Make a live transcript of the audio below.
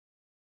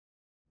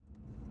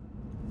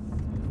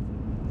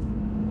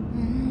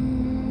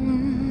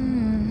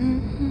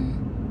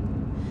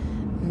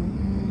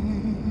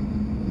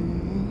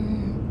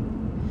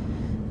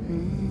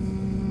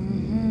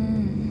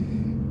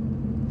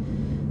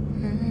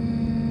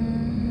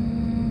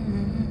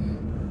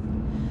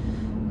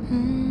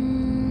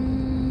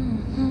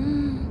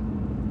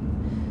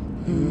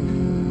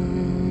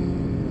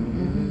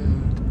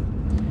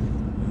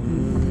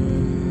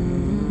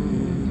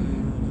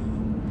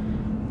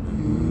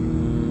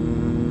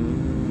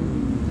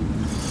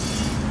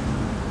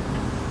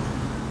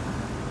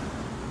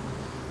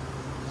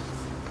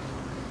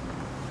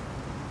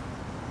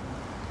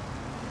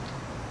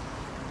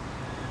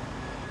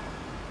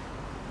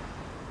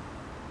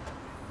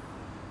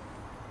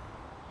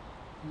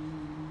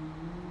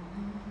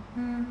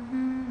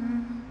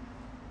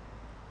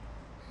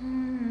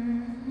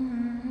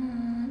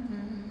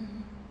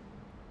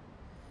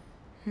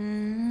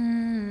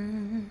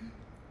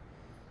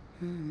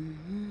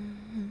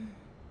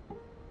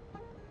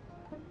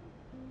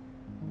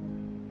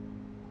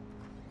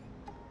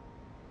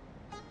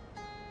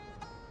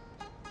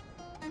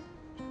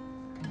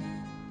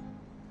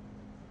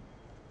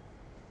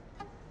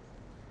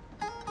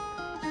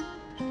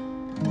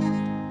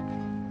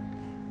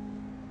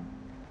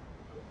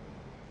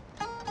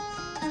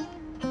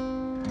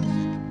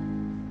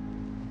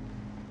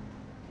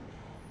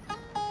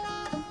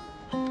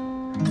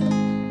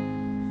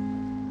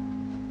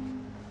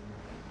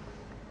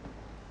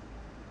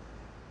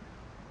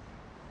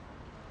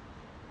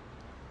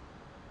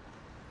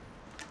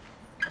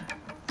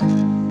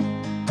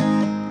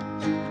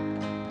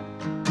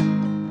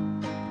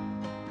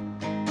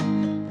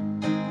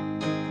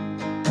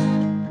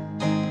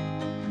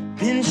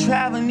Been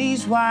traveling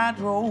these wide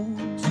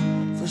roads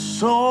for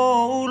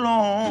so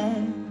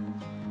long.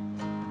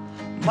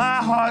 My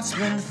heart's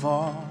been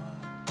far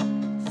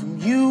from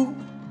you,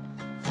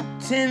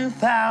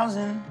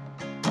 10,000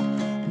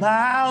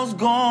 miles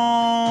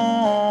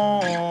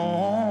gone.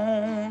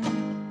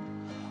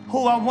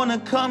 Oh, I wanna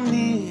come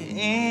here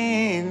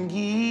and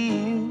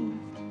give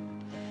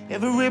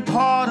every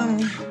part of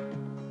me,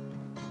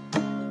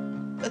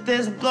 but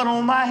there's blood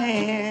on my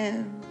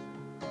hand.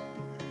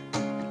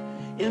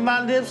 And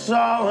my lips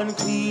are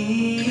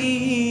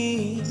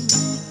unclean.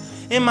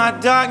 In my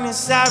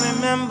darkness I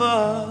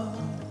remember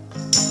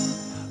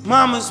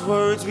Mama's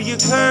words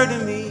reoccur to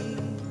me.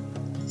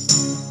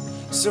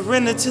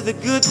 Surrender to the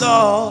good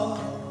Lord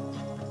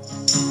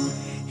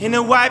and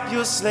to wipe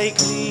your slate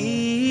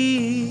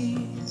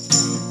clean.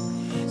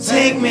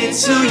 Take me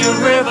to your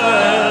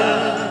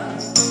river,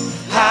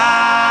 I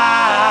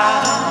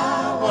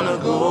wanna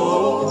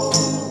go.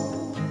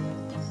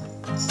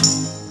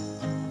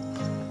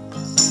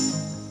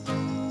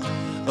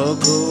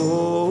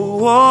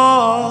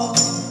 Go,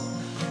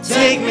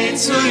 take me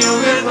to your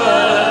river,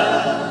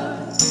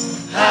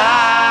 I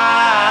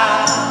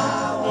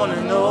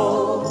wanna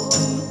know.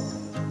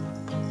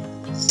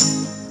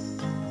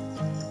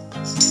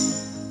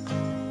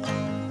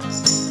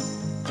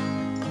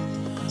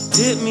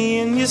 Dip me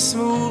in your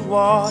smooth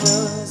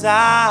waters,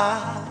 I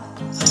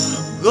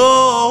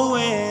go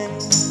in.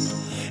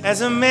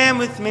 As a man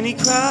with many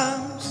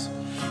crimes,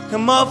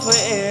 come up for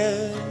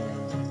air.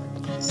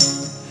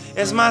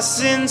 As my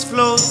sins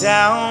flow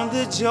down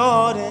the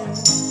Jordan,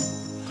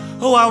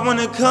 oh, I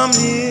wanna come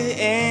here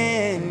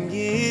and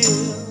give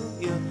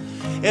you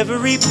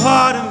every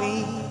part of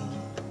me,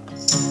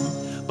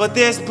 but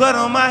there's blood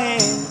on my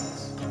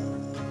hands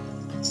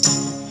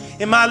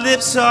and my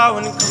lips are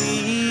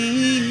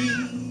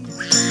unclean.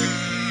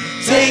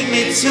 Take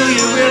me to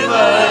your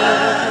river,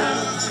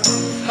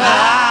 I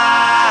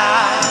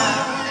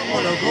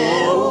wanna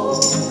go.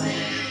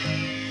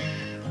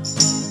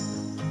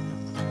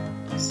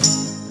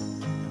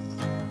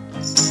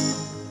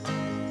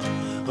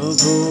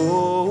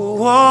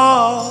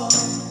 Go,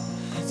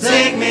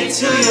 take me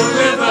to your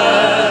river,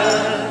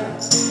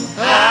 I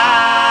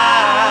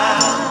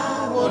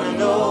wanna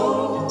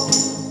know.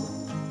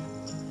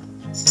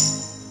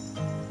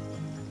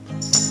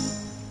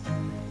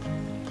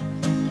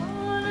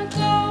 Wanna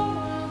go,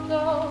 wanna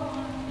go,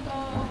 wanna go.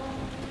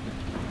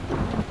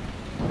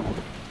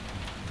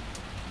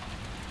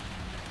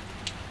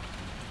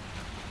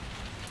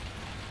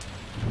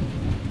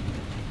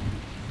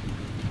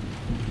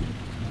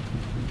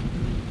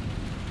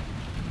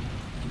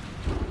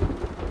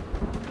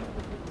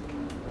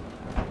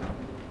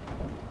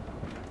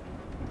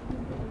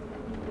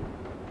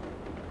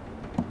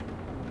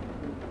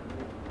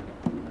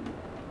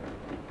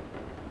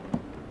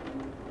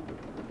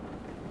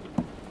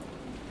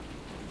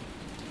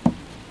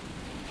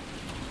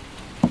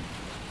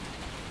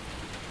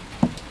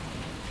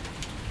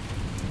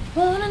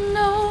 Wanna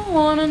know,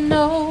 wanna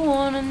know,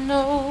 wanna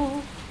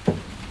know.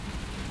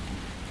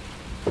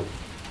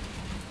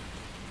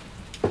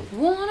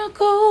 Wanna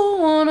go,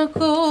 wanna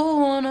go,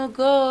 wanna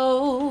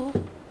go.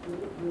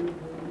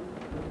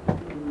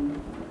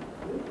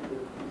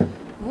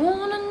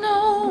 Wanna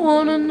know,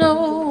 wanna know,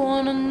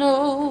 wanna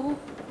know.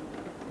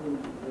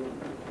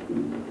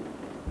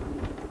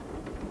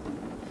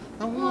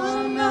 I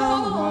wanna know,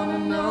 wanna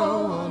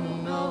know, wanna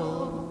know.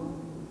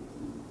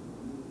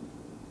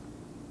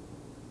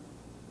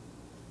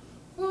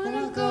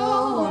 Wanna go,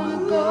 wanna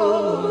go,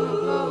 wanna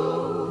go.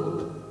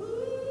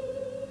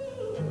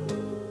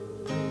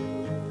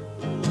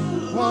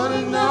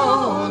 Wanna know,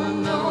 wanna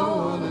know,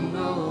 wanna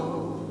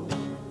know.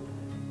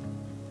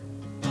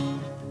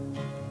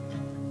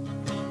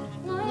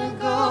 Wanna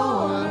go,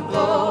 wanna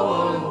go,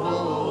 wanna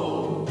go.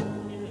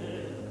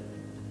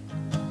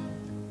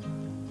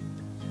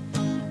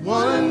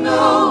 Wanna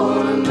know,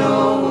 wanna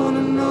know,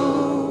 wanna know.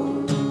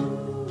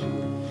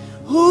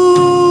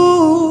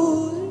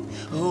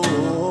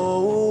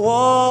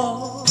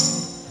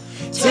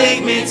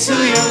 Take me to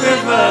your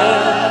river,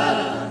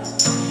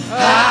 I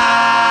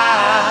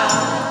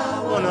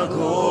wanna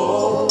go.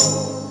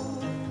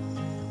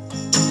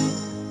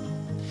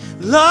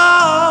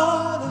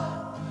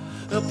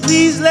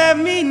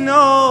 let me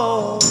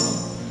know.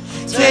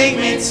 Take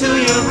me to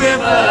your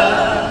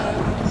river.